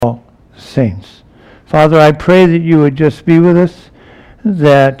saints. Father, I pray that you would just be with us,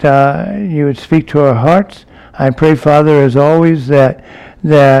 that you would speak to our hearts. I pray, Father, as always, that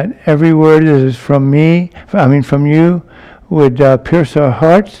every word that is from you, would pierce our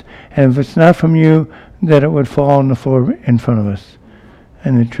hearts, and if it's not from you, that it would fall on the floor in front of us.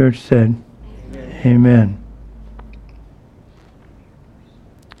 And the church said, Amen.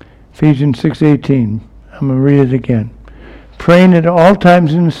 Ephesians 6:18. I'm going to read it again. Praying at all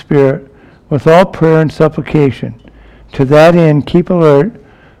times in the Spirit, with all prayer and supplication. To that end, keep alert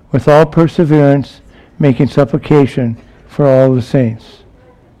with all perseverance, making supplication for all the saints.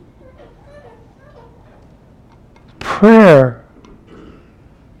 Prayer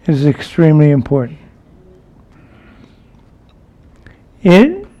is extremely important.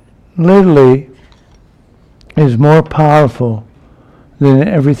 It literally is more powerful than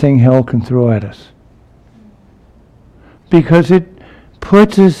everything hell can throw at us. Because it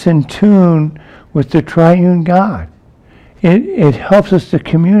puts us in tune with the triune God. It helps us to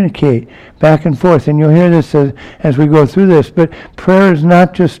communicate back and forth. And you'll hear this as we go through this. But prayer is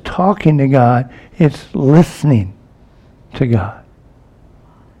not just talking to God. It's listening to God.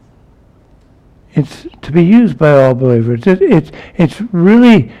 It's to be used by all believers. It's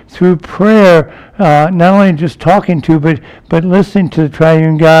really through prayer, not only just talking to, but listening to the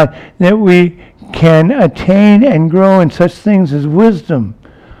triune God, that we can attain and grow in such things as wisdom,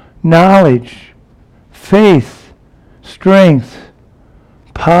 knowledge, faith, strength,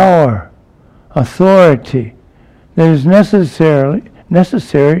 power, authority, that is necessary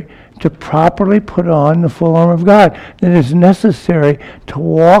to properly put on the full armor of God, that is necessary to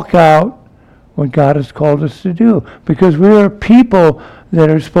walk out what God has called us to do, because we are people that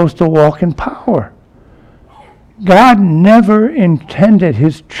are supposed to walk in power. God never intended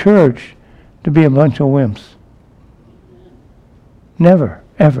his church to be a bunch of wimps. Never,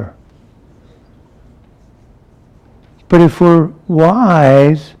 ever. But if we're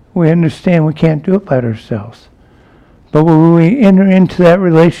wise, we understand we can't do it by ourselves. But when we enter into that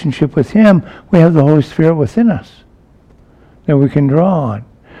relationship with him, we have the Holy Spirit within us that we can draw on.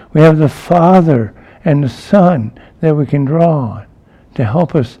 We have the Father and the Son that we can draw on to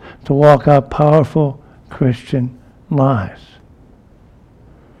help us to walk out powerful Christian lives.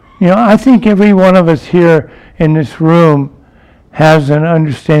 You know, I think every one of us here in this room has an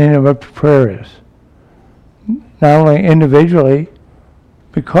understanding of what prayer is. Not only individually,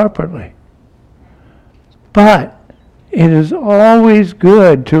 but corporately. But it is always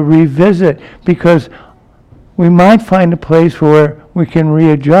good to revisit, because we might find a place where we can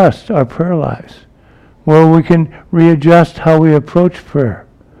readjust our prayer lives, where we can readjust how we approach prayer,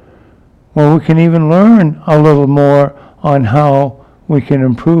 where we can even learn a little more on how we can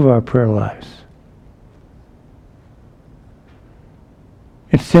improve our prayer lives.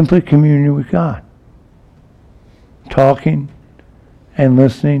 It's simply communion with God. Talking and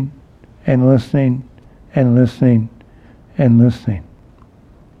listening and listening and listening and listening.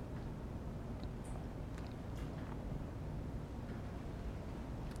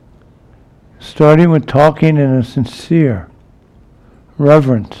 Starting with talking in a sincere,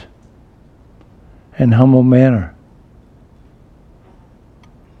 reverent, and humble manner.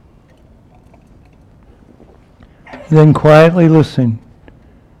 Then quietly listen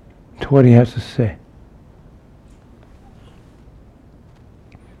to what he has to say.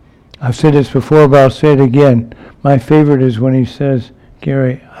 I've said this before, but I'll say it again. My favorite is when he says,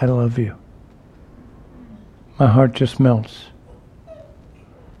 "Gary, I love you." My heart just melts.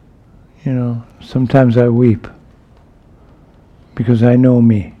 You know, sometimes I weep because I know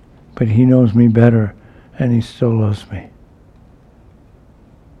me, but he knows me better, and he still loves me.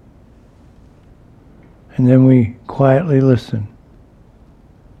 And then we quietly listen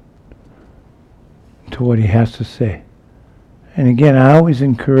to what he has to say. And again, I always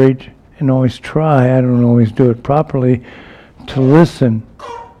encourage and always try, I don't always do it properly, to listen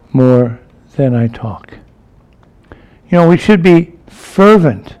more than I talk. You know, we should be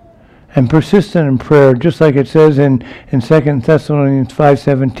fervent and persistent in prayer, just like it says in 2 Thessalonians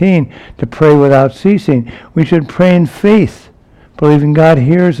 5:17, to pray without ceasing. We should pray in faith, believing God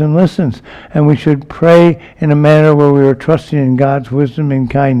hears and listens. And we should pray in a manner where we are trusting in God's wisdom and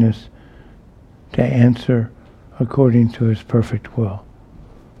kindness to answer according to his perfect will.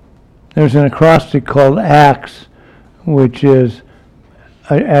 There's an acrostic called ACTS, which is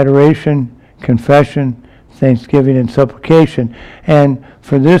adoration, confession, thanksgiving, and supplication. And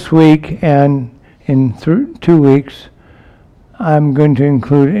for this week and in 2 weeks, I'm going to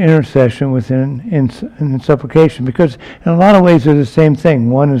include intercession within in supplication, because in a lot of ways they're the same thing.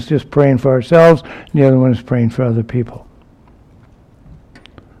 One is just praying for ourselves, and the other one is praying for other people.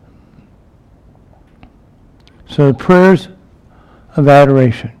 So the prayers of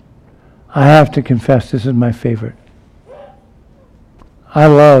adoration. I have to confess, this is my favorite. I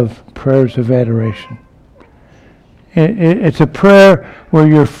love prayers of adoration. It's a prayer where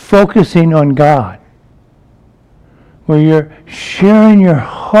you're focusing on God, where you're sharing your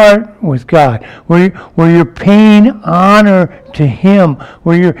heart with God, where you're paying honor to Him,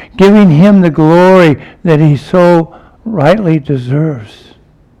 where you're giving Him the glory that He so rightly deserves.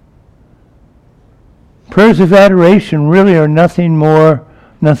 Prayers of adoration really are nothing more,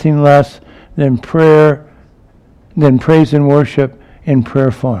 nothing less than praise and worship in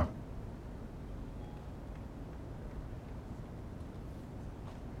prayer form.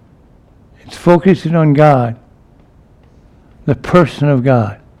 It's focusing on God, the person of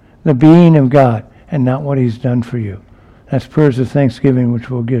God, the being of God, and not what He's done for you. That's prayers of thanksgiving, which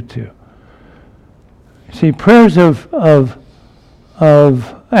we'll get to. See, prayers of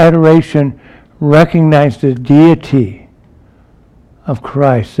adoration recognize the deity of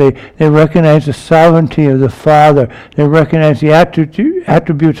Christ. They recognize the sovereignty of the Father. They recognize the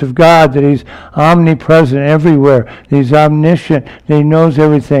attributes of God, that He's omnipresent everywhere, that He's omniscient, that He knows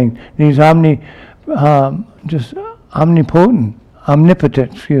everything, that He's omnipotent,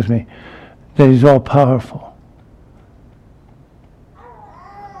 that He's all-powerful.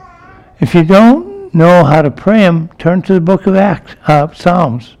 If you don't know how to pray Him, turn to the book of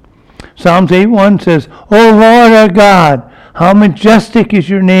Psalms. Psalms 8:1 says, O Lord our God, how majestic is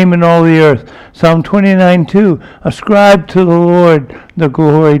your name in all the earth. Psalm 29:2, ascribe to the Lord the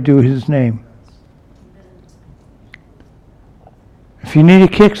glory due His name. If you need a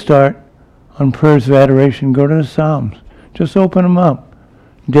kickstart on prayers of adoration, go to the Psalms. Just open them up.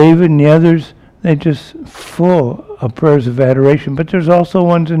 David and the others, they're just full of prayers of adoration. But there's also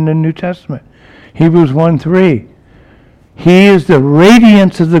ones in the New Testament. Hebrews 1:3. He is the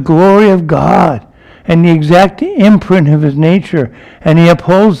radiance of the glory of God and the exact imprint of His nature, and He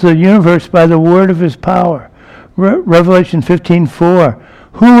upholds the universe by the word of His power. Revelation 15:4.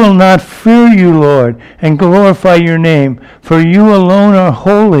 Who will not fear you, Lord, and glorify your name? For you alone are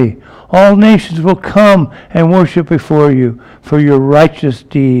holy. All nations will come and worship before you, for your righteous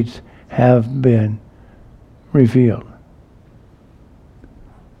deeds have been revealed.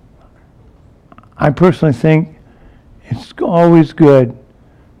 I personally think it's always good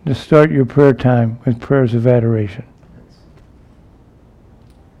to start your prayer time with prayers of adoration.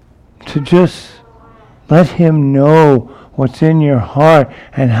 To just let Him know what's in your heart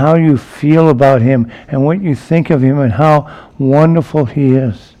and how you feel about Him and what you think of Him and how wonderful He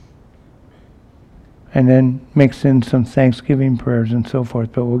is. And then mix in some thanksgiving prayers and so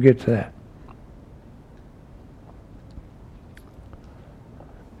forth, but we'll get to that.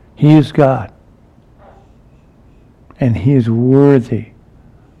 He is God. And He is worthy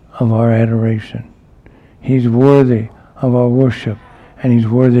of our adoration. He's worthy of our worship, and He's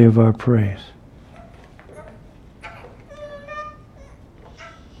worthy of our praise.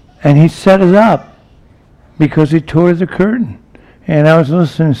 And He set it up because He tore the curtain. And I was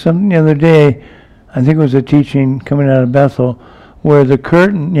listening to something the other day, I think it was a teaching coming out of Bethel, where the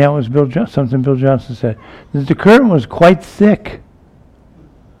curtain, it was something Bill Johnson said, that the curtain was quite thick.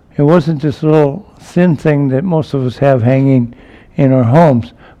 It wasn't this little thin thing that most of us have hanging in our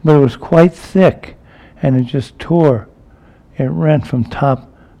homes, but it was quite thick, and it just tore. It rent from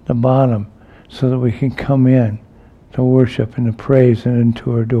top to bottom so that we can come in to worship and to praise and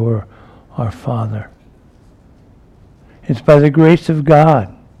to adore our Father. It's by the grace of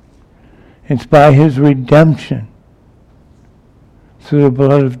God. It's by His redemption through the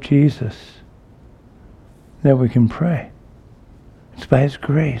blood of Jesus that we can pray. It's by His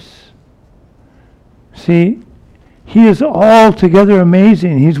grace. See, He is altogether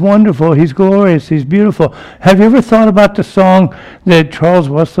amazing. He's wonderful. He's glorious. He's beautiful. Have you ever thought about the song that Charles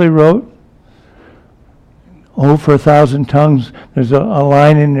Wesley wrote? Oh, for 1,000 tongues. There's a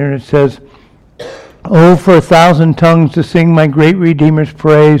line in there that says, Oh, for 1,000 tongues to sing my great Redeemer's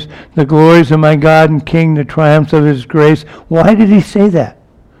praise, the glories of my God and King, the triumphs of His grace. Why did he say that?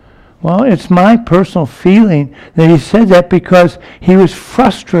 Well, it's my personal feeling that he said that because he was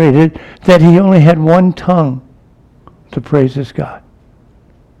frustrated that he only had one tongue to praise his God.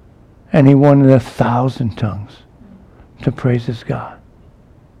 And he wanted 1,000 tongues to praise his God.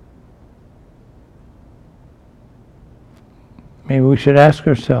 Maybe we should ask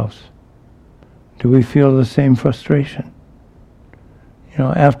ourselves, do we feel the same frustration?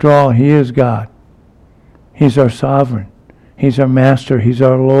 After all, He is God. He's our sovereign. He's our master. He's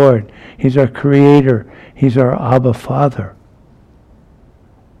our Lord. He's our creator. He's our Abba Father.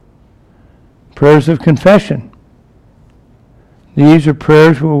 Prayers of confession. These are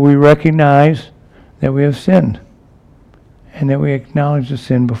prayers where we recognize that we have sinned and that we acknowledge the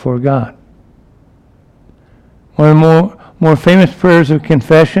sin before God. One of the more famous prayers of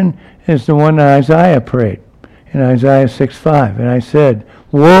confession is the one that Isaiah prayed in Isaiah 6:5. And I said,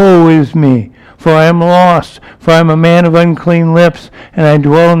 "Woe is me, for I am lost, for I am a man of unclean lips, and I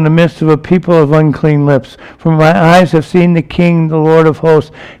dwell in the midst of a people of unclean lips. For my eyes have seen the King, the Lord of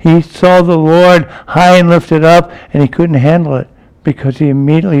hosts." He saw the Lord high and lifted up, and he couldn't handle it because he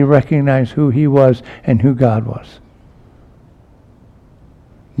immediately recognized who he was and who God was.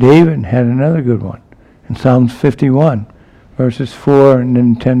 David had another good one in Psalms 51, verses 4 and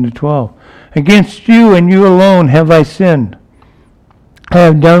then 10 to 12. "Against you and you alone have I sinned. I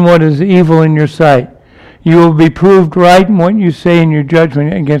have done what is evil in your sight. You will be proved right in what you say, and your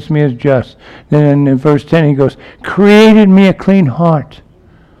judgment against me is just." Then in verse 10 he goes, "Create in me a clean heart,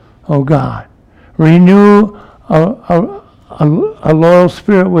 O God. Renew a loyal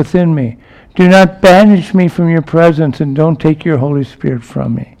spirit within me. Do not banish me from your presence, and don't take your Holy Spirit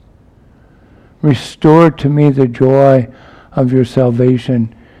from me. Restore to me the joy of your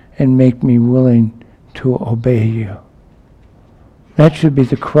salvation, and make me willing to obey you." That should be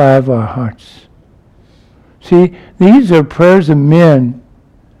the cry of our hearts. See, these are prayers of men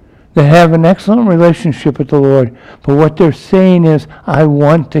that have an excellent relationship with the Lord, but what they're saying is, I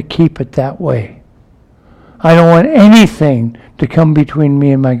want to keep it that way. I don't want anything to come between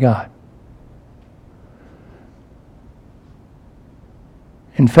me and my God.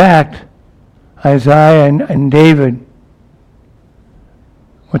 In fact, Isaiah and David,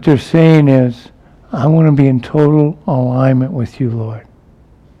 what they're saying is, I want to be in total alignment with you, Lord.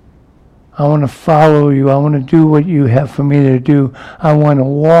 I want to follow you. I want to do what you have for me to do. I want to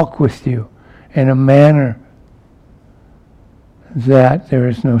walk with you in a manner that there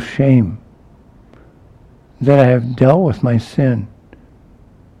is no shame, that I have dealt with my sin.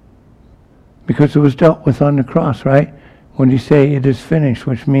 Because it was dealt with on the cross, right? When he say it is finished,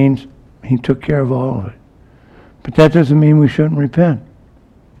 which means he took care of all of it. But that doesn't mean we shouldn't repent.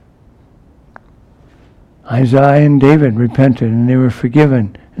 Isaiah and David repented, and they were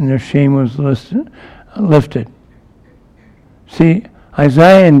forgiven, and their shame was lifted. See,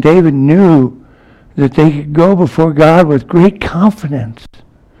 Isaiah and David knew that they could go before God with great confidence,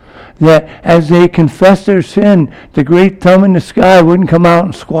 that as they confessed their sin, the great thumb in the sky wouldn't come out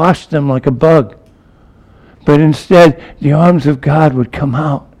and squash them like a bug, but instead the arms of God would come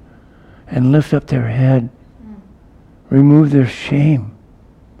out and lift up their head, remove their shame,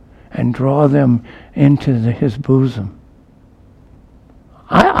 and draw them into his bosom.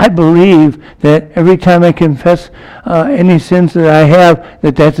 I believe that every time I confess any sins that I have,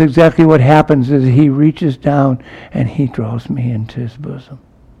 that's exactly what happens, is he reaches down and he draws me into his bosom.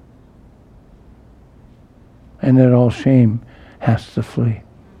 And that all shame has to flee.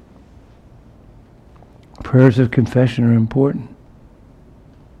 Prayers of confession are important.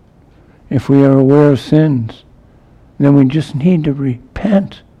 If we are aware of sins, then we just need to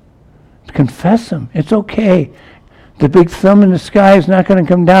repent. Confess them. It's okay. The big thumb in the sky is not going to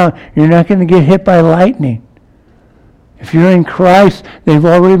come down. You're not going to get hit by lightning. If you're in Christ, they've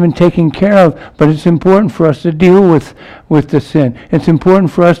already been taken care of, but it's important for us to deal with the sin. It's important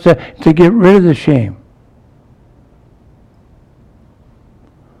for us to get rid of the shame.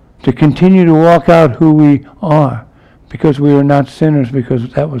 To continue to walk out who we are, because we are not sinners,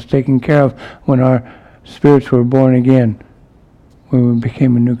 because that was taken care of when our spirits were born again, when we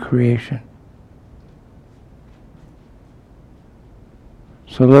became a new creation.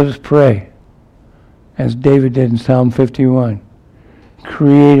 So let us pray, as David did in Psalm 51.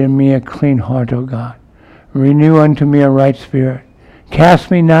 "Create in me a clean heart, O God. Renew unto me a right spirit.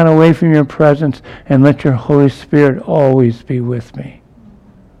 Cast me not away from your presence, and let your Holy Spirit always be with me."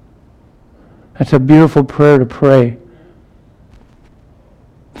 That's a beautiful prayer to pray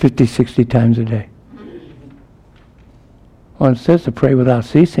 50, 60 times a day. Well, it says to pray without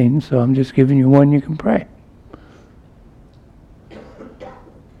ceasing, so I'm just giving you one you can pray.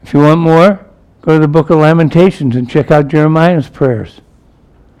 If you want more, go to the book of Lamentations and check out Jeremiah's prayers.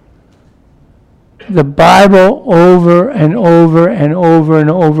 The Bible over and over and over and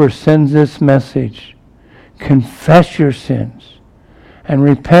over sends this message. Confess your sins and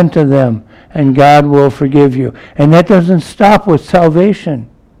repent of them, and God will forgive you. And that doesn't stop with salvation,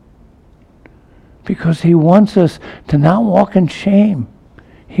 because he wants us to not walk in shame.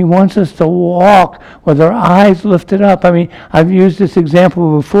 He wants us to walk with our eyes lifted up. I mean, I've used this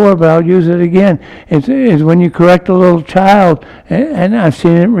example before, but I'll use it again. It's when you correct a little child, and I've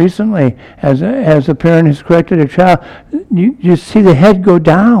seen it recently, as a parent has corrected a child, you see the head go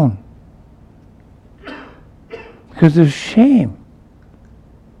down because there's shame.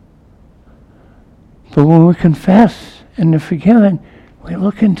 But when we confess and are forgiven, we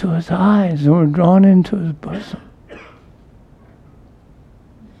look into his eyes and we're drawn into his bosom.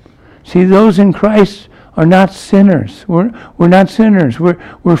 See, those in Christ are not sinners. We're not sinners.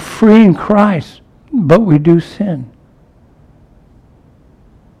 We're free in Christ, but we do sin.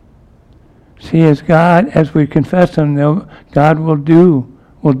 See, as we confess them, God will deal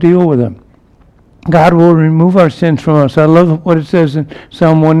with them. God will remove our sins from us. I love what it says in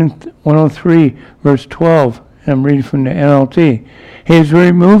Psalm 103, verse 12. I'm reading from the NLT. He has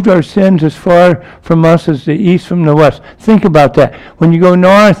removed our sins as far from us as the east from the west. Think about that. When you go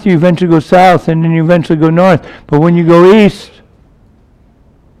north, you eventually go south, and then you eventually go north. But when you go east,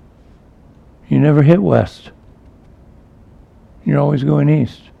 you never hit west. You're always going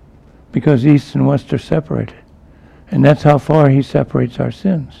east, because east and west are separated. And that's how far he separates our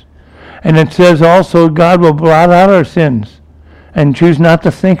sins. And it says also, God will blot out our sins and choose not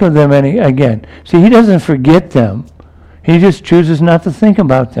to think of them again. See, he doesn't forget them. He just chooses not to think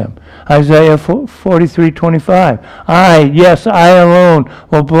about them. Isaiah 43:25. I alone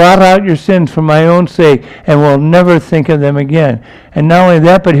will blot out your sins for my own sake and will never think of them again. And not only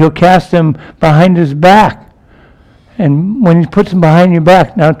that, but he'll cast them behind his back. And when he puts them behind your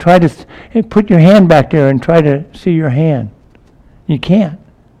back, now try to put your hand back there and try to see your hand. You can't.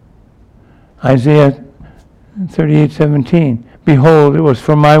 Isaiah 38:17. Behold, it was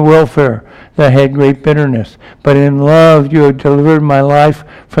for my welfare that I had great bitterness. But in love you have delivered my life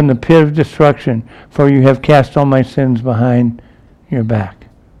from the pit of destruction, for you have cast all my sins behind your back.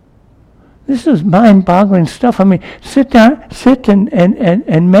 This is mind-boggling stuff. I mean, sit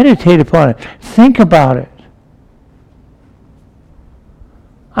and meditate upon it. Think about it.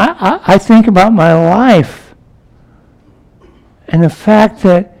 I think about my life and the fact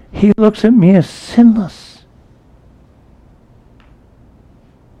that he looks at me as sinless.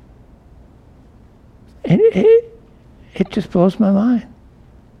 It just blows my mind.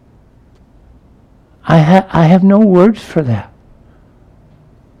 I have no words for that.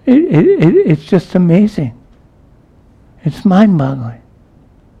 It's just amazing. It's mind-boggling.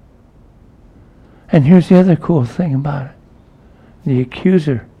 And here's the other cool thing about it. The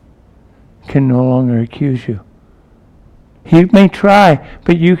accuser can no longer accuse you. He may try,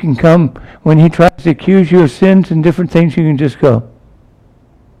 but you can come, when he tries to accuse you of sins and different things, you can just go,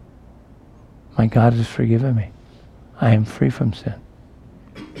 my God has forgiven me. I am free from sin.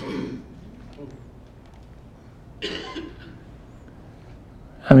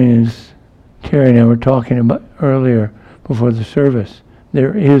 I mean, as Terry and I were talking about earlier before the service,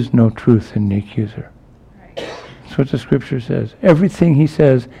 there is no truth in the accuser. Right. That's what the scripture says. Everything he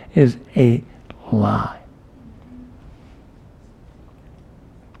says is a lie.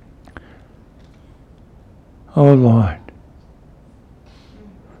 Oh Lord,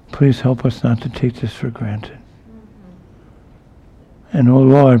 please help us not to take this for granted. And oh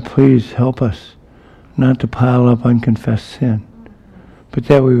Lord, please help us not to pile up unconfessed sin, but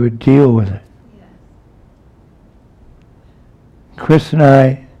that we would deal with it. Chris and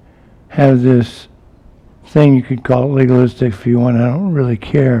I have this thing, you could call it legalistic if you want, I don't really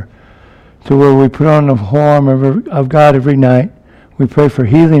care, to where we put on the whole armor of God every night. We pray for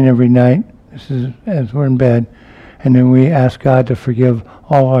healing every night. This is as we're in bed. And then we ask God to forgive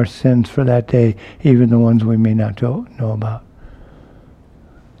all our sins for that day, even the ones we may not know about.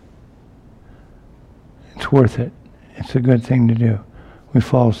 It's worth it. It's a good thing to do. We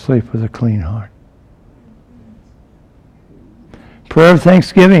fall asleep with a clean heart. Prayer of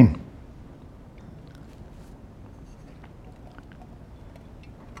thanksgiving.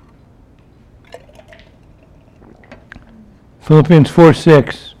 Philippians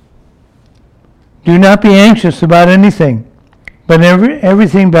 4:6. Do not be anxious about anything, but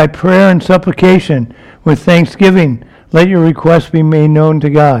everything by prayer and supplication with thanksgiving, let your requests be made known to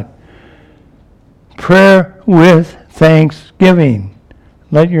God. Prayer with thanksgiving.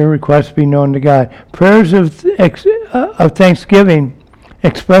 Let your requests be known to God. Prayers of thanksgiving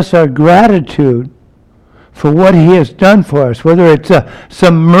express our gratitude for what he has done for us, whether it's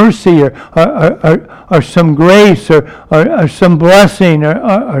some mercy or some grace or some blessing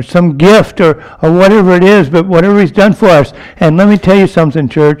or some gift or whatever it is, but whatever he's done for us. And let me tell you something,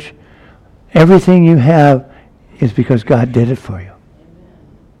 church. Everything you have is because God did it for you.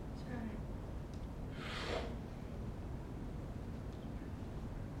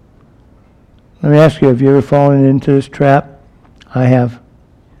 Let me ask you, have you ever fallen into this trap? I have,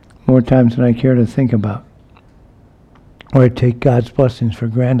 more times than I care to think about. Or I take God's blessings for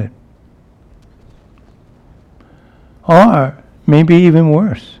granted. Or, maybe even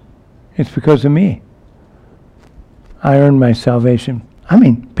worse, it's because of me. I earned my salvation. I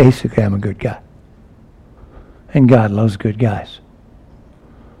mean, basically I'm a good guy. And God loves good guys.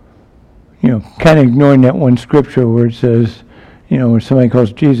 Kind of ignoring that one scripture where it says, where somebody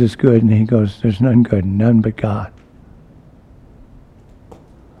calls Jesus good, and he goes, there's none good, none but God.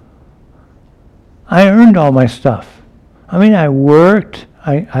 I earned all my stuff. I worked.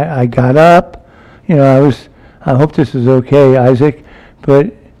 I got up. I hope this is okay, Isaac,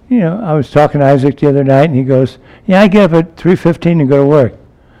 but, I was talking to Isaac the other night, and he goes, I get up at 3:15 to go to work.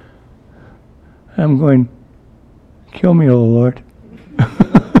 I'm going, kill me, O Lord.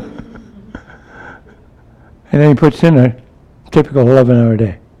 And then he puts in a typical 11-hour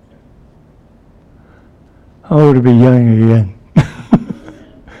day. Oh, to be young again.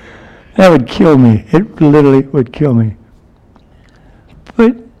 That would kill me. It literally would kill me.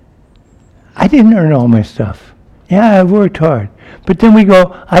 But I didn't earn all my stuff. Yeah, I worked hard. But then we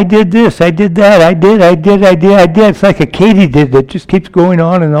go, I did this, I did that, I did. It's like a katydid that just keeps going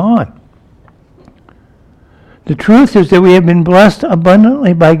on and on. The truth is that we have been blessed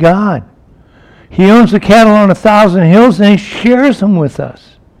abundantly by God. He owns the cattle on 1,000 hills, and he shares them with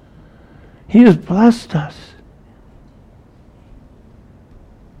us. He has blessed us.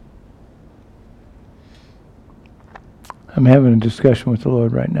 I'm having a discussion with the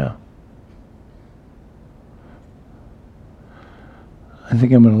Lord right now. I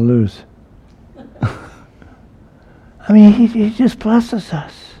think I'm going to lose. He just blesses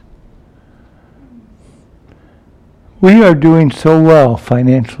us. We are doing so well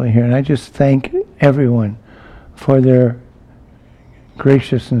financially here, and I just thank everyone for their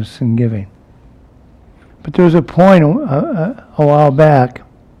graciousness in giving. But there was a point a while back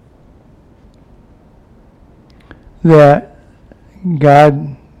that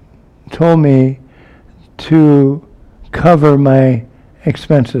God told me to cover my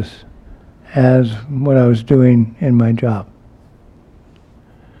expenses as what I was doing in my job.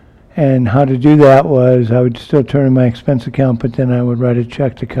 And how to do that was I would still turn in my expense account, but then I would write a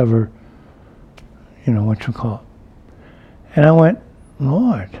check to cover, what you call it. And I went,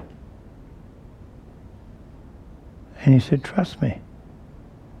 Lord. And he said, trust me.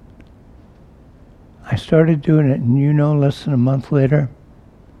 I started doing it, and less than a month later,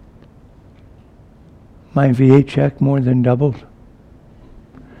 my VA check more than doubled.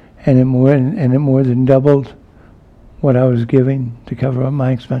 And it more than doubled what I was giving to cover up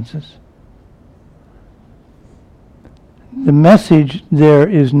my expenses. The message there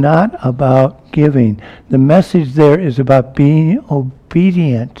is not about giving. The message there is about being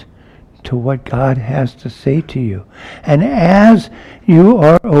obedient to what God has to say to you. And as you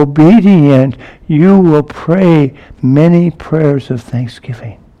are obedient, you will pray many prayers of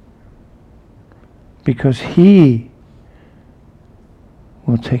thanksgiving. Because He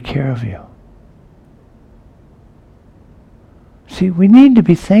will take care of you. See, we need to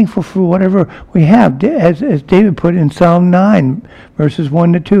be thankful for whatever we have. As David put in Psalm 9, verses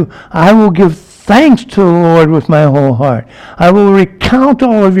 1 to 2, I will give thanks to the Lord with my whole heart. I will recount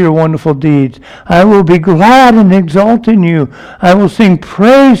all of your wonderful deeds. I will be glad and exult in you. I will sing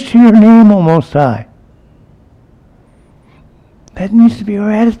praise to your name, O Most High. That needs to be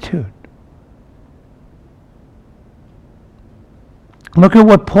our attitude. Look at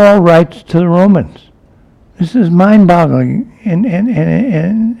what Paul writes to the Romans. This is mind-boggling,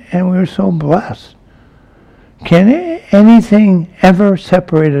 and we're so blessed. Can anything ever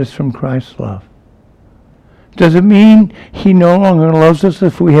separate us from Christ's love? Does it mean He no longer loves us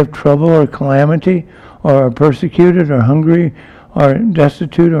if we have trouble or calamity, or are persecuted, or hungry, or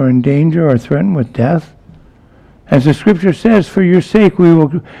destitute, or in danger, or threatened with death? As the Scripture says, for your sake we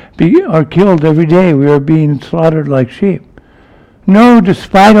are killed every day. We are being slaughtered like sheep. No,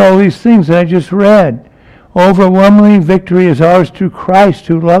 despite all these things that I just read, overwhelming victory is ours through Christ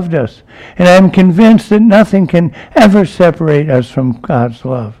who loved us. And I am convinced that nothing can ever separate us from God's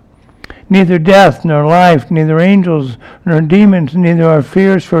love. Neither death, nor life, neither angels, nor demons, neither our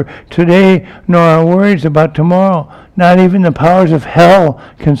fears for today, nor our worries about tomorrow. Not even the powers of hell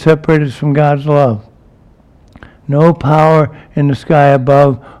can separate us from God's love. No power in the sky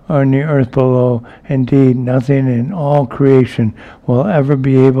above or in the earth below. Indeed, nothing in all creation will ever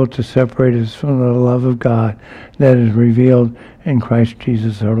be able to separate us from the love of God that is revealed in Christ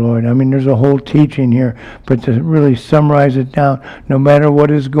Jesus our Lord. There's a whole teaching here, but to really summarize it down, no matter what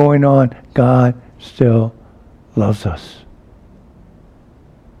is going on, God still loves us.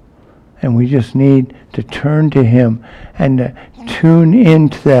 And we just need to turn to Him and to tune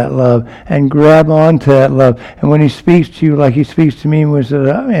into that love and grab onto that love. And when He speaks to you like He speaks to me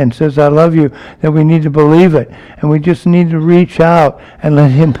and says, I love you, that we need to believe it. And we just need to reach out and let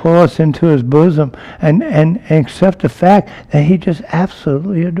Him pull us into His bosom and accept the fact that He just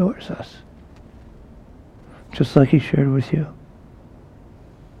absolutely adores us. just like he shared with you.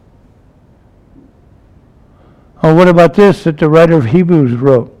 Oh, what about this that the writer of Hebrews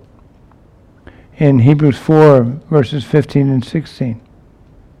wrote in Hebrews 4, verses 15 and 16?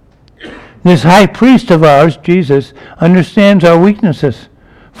 This high priest of ours, Jesus, understands our weaknesses,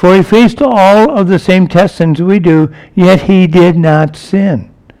 for he faced all of the same testings we do, yet he did not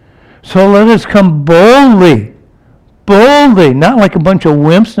sin. So let us come boldly, not like a bunch of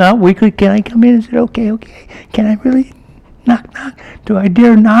wimps, not weakly. Can I come in and say, okay, can I really knock? Do I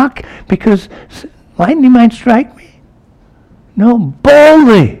dare knock? Because lightning might strike me. No,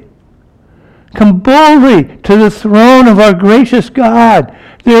 boldly. Come boldly to the throne of our gracious God.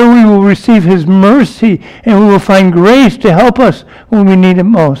 There we will receive his mercy and we will find grace to help us when we need it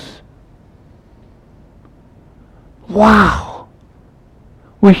most. Wow.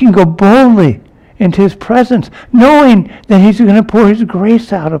 We can go boldly into his presence, knowing that he's going to pour his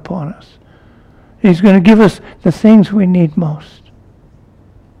grace out upon us. He's going to give us the things we need most.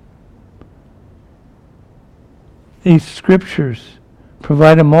 These scriptures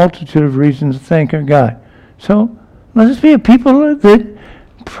provide a multitude of reasons to thank our God. So let us be a people that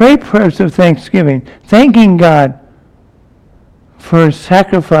pray prayers of thanksgiving, thanking God for his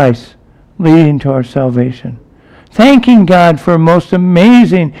sacrifice leading to our salvation. Thanking God for a most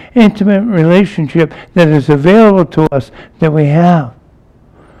amazing, intimate relationship that is available to us that we have.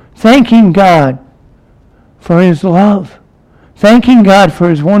 Thanking God for his love. Thanking God for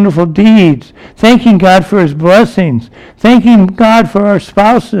his wonderful deeds. Thanking God for his blessings. Thanking God for our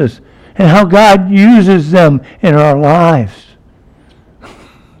spouses and how God uses them in our lives.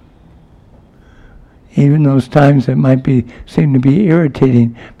 Even those times that might seem to be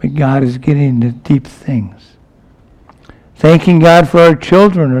irritating, but God is getting to deep things. Thanking God for our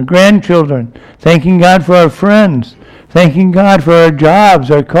children, our grandchildren. Thanking God for our friends. Thanking God for our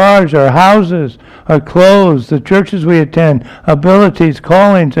jobs, our cars, our houses, our clothes, the churches we attend, abilities,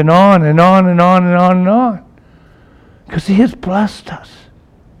 callings, and on and on and on and on and on. Because he has blessed us.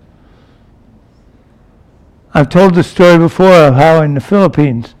 I've told the story before of how in the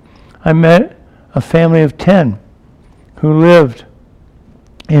Philippines I met a family of 10 who lived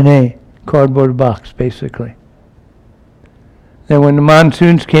in a cardboard box, basically. Then when the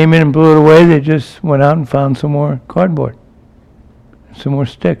monsoons came in and blew it away, they just went out and found some more cardboard, some more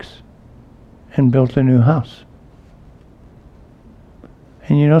sticks, and built a new house.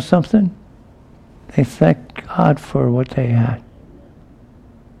 And you know something? They thanked God for what they had.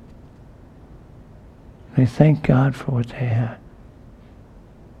 They thanked God for what they had.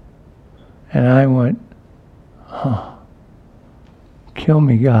 And I went, oh, kill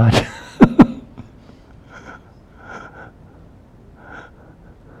me, God.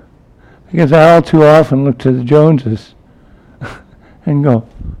 Because I all too often look to the Joneses and go,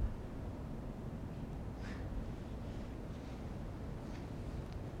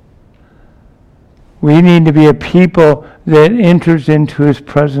 we need to be a people that enters into his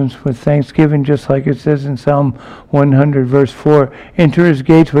presence with thanksgiving, just like it says in Psalm 100, verse 4. Enter his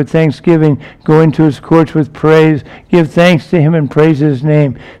gates with thanksgiving, go into his courts with praise, give thanks to him and praise his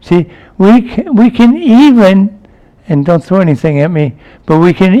name. See, we can even, and don't throw anything at me, but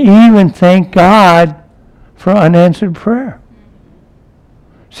we can even thank God for unanswered prayer.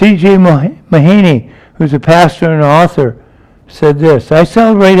 C.J. Mahaney, who's a pastor and author, said this: I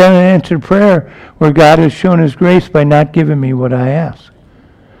celebrate unanswered prayer where God has shown his grace by not giving me what I ask.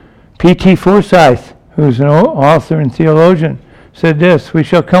 P.T. Forsyth, who's an author and theologian, said this: we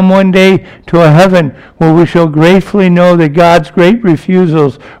shall come one day to a heaven where we shall gratefully know that God's great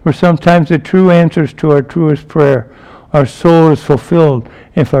refusals were sometimes the true answers to our truest prayer. Our soul is fulfilled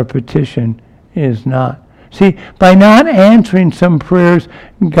if our petition is not. See, by not answering some prayers,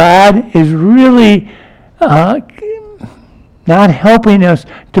 God is really not helping us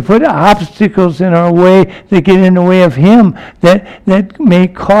to put obstacles in our way that get in the way of him, that may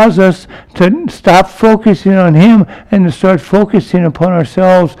cause us to stop focusing on him and to start focusing upon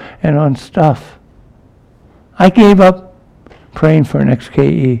ourselves and on stuff. I gave up praying for an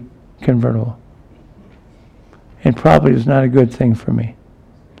XKE convertible. It probably is not a good thing for me.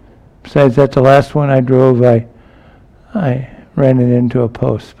 Besides that, the last one I drove, I ran it into a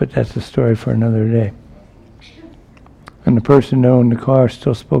post, but that's a story for another day. And the person that owned the car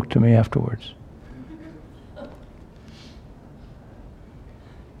still spoke to me afterwards.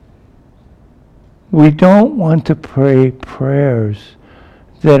 We don't want to pray prayers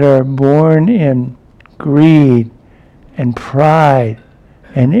that are born in greed and pride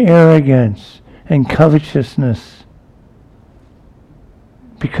and arrogance and covetousness,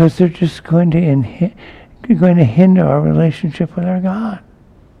 because they're just going to hinder our relationship with our God.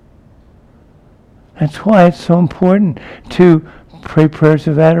 That's why it's so important to pray prayers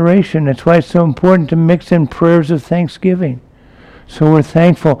of adoration. That's why it's so important to mix in prayers of thanksgiving. So we're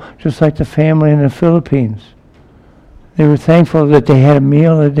thankful, just like the family in the Philippines. They were thankful that they had a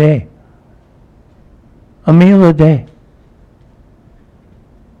meal a day. A meal a day.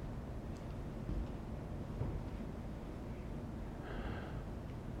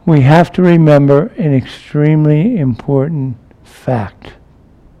 We have to remember an extremely important fact.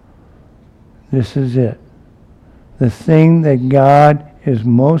 This is it. The thing that God is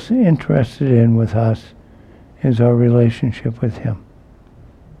most interested in with us is our relationship with Him.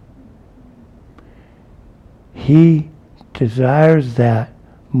 He desires that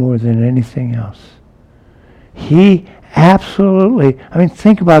more than anything else. He absolutely,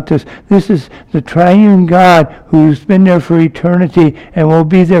 think about this. This is the triune God who's been there for eternity and will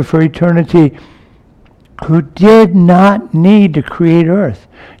be there for eternity, who did not need to create earth,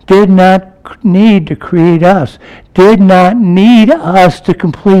 did not need to create us, did not need us to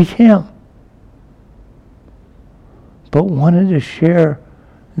complete Him, but wanted to share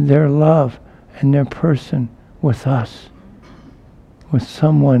their love and their person with us, with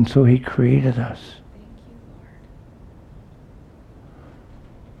someone, so He created us.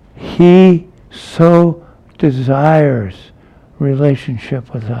 He so desires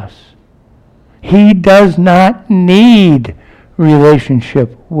relationship with us. He does not need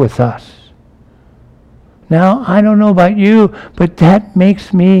relationship with us. Now, I don't know about you, but that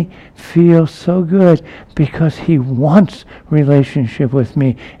makes me feel so good because He wants relationship with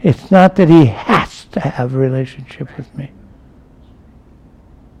me. It's not that He has to have relationship with me.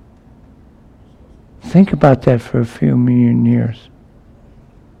 Think about that for a few million years.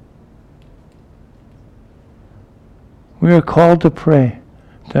 We are called to pray.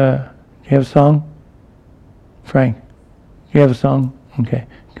 Do you have a song? Frank, do you have a song? Okay,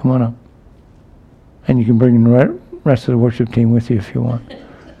 come on up. And you can bring the rest of the worship team with you if you want.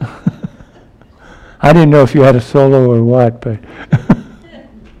 I didn't know if you had a solo or what, but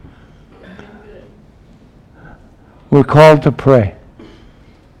we're called to pray.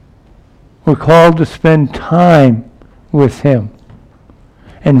 We're called to spend time with Him.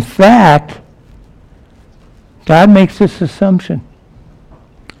 In fact, God makes this assumption.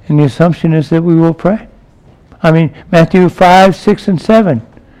 And the assumption is that we will pray. Matthew 5, 6, and 7.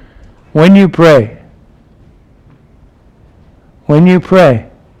 When you pray, let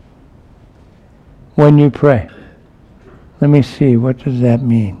me see, what does that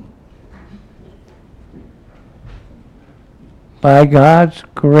mean? By God's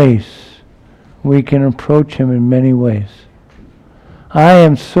grace, we can approach Him in many ways. I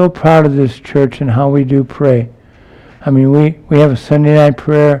am so proud of this church and how we do pray. We have a Sunday night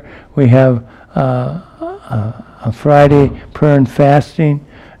prayer. We have a Friday prayer and fasting.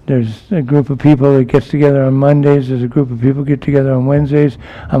 There's a group of people that gets together on Mondays. There's a group of people get together on Wednesdays.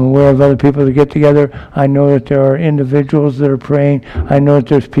 I'm aware of other people that get together. I know that there are individuals that are praying. I know that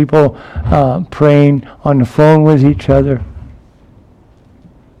there's people praying on the phone with each other.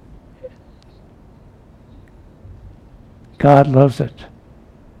 God loves it.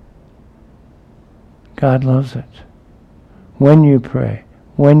 God loves it. When you pray.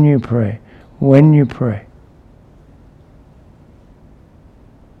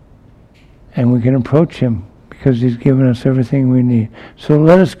 And we can approach Him because He's given us everything we need. So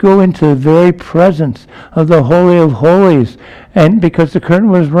let us go into the very presence of the Holy of Holies, and because the curtain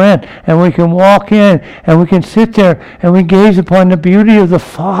was rent, and we can walk in, and we can sit there, and we gaze upon the beauty of the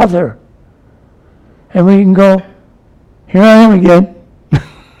Father. And we can go, here I am again.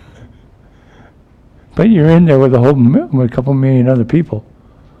 But you're in there with a couple million other people.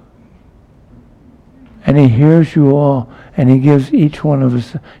 And He hears you all, and He gives each one of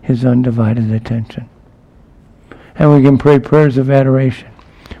us His undivided attention. And we can pray prayers of adoration.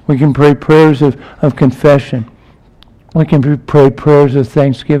 We can pray prayers of confession. We can pray prayers of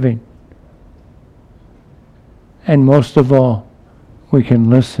thanksgiving. And most of all, we can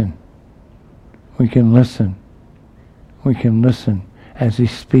listen. We can listen as He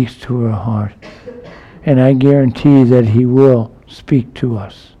speaks to our heart. And I guarantee that He will speak to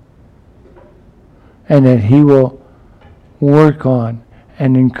us. And that He will work on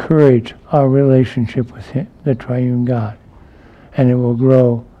and encourage our relationship with Him, the triune God. And it will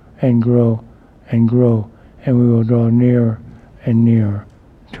grow and grow and grow. And we will draw nearer and nearer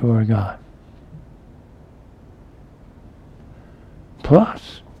to our God.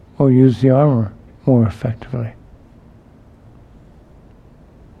 Plus, we'll use the armor more effectively.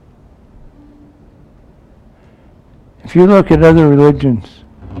 If you look at other religions,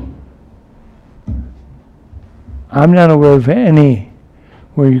 I'm not aware of any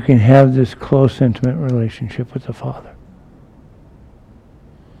where you can have this close, intimate relationship with the Father.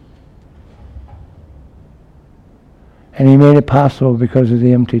 And he made it possible because of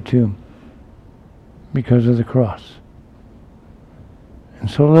the empty tomb, because of the cross. And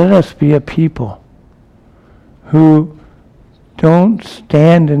so let us be a people who don't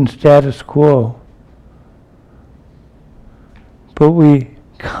stand in status quo, but we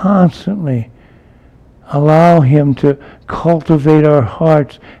constantly allow him to cultivate our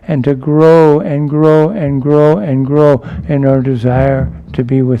hearts and to grow and grow and grow and grow in our desire to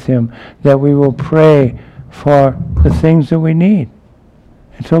be with him, that we will pray for the things that we need.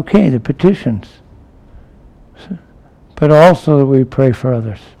 It's okay, the petitions. But also that we pray for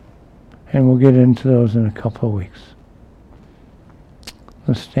others. And we'll get into those in a couple of weeks.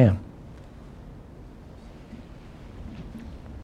 Let's stand.